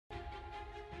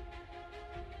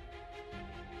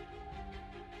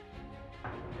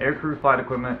Aircrew flight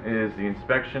equipment is the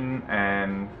inspection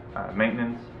and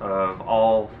maintenance of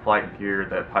all flight gear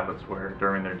that pilots wear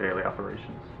during their daily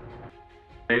operations.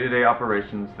 Day-to-day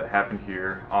operations that happen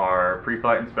here are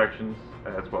pre-flight inspections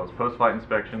as well as post-flight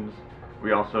inspections.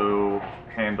 We also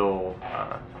handle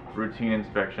routine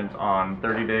inspections on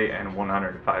 30-day and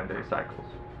 105-day cycles.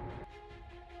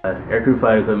 Aircrew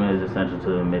flight equipment is essential to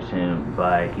the mission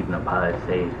by keeping the pilot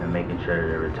safe and making sure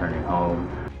they're returning home.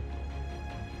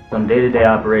 Some day-to-day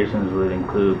operations would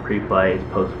include pre-flights,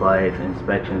 post-flights,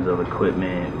 inspections of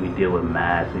equipment. We deal with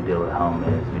masks, we deal with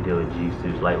helmets, we deal with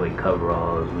G-suits, lightweight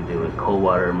coveralls, we deal with cold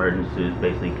water immersion suits,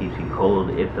 basically keeps you cold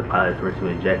if the pilots were to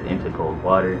eject into cold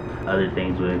water. Other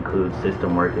things would include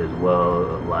system work as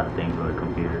well, a lot of things on the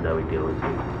computer that we deal with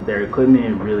too. Their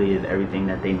equipment really is everything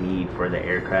that they need for the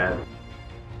aircraft.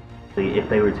 If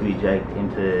they were to eject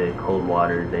into cold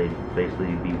water, they'd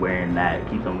basically be wearing that. It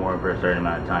keeps them warm for a certain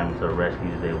amount of time until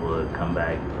rescue is able to come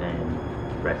back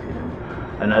and rescue them.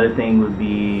 Another thing would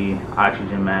be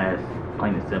oxygen mask,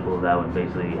 plain and simple. That one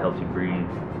basically helps you breathe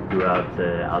throughout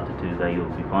the altitudes that you'll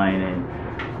be flying in.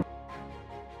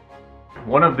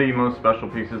 One of the most special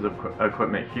pieces of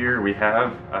equipment here we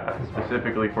have,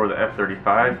 specifically for the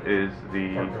F-35, is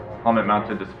the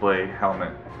helmet-mounted display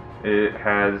helmet. It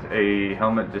has a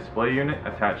helmet display unit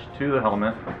attached to the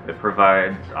helmet that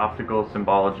provides optical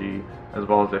symbology as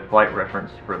well as a flight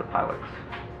reference for the pilots.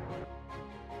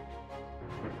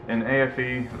 In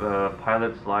AFE, the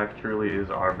pilot's life truly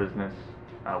is our business.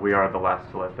 We are the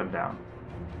last to let them down.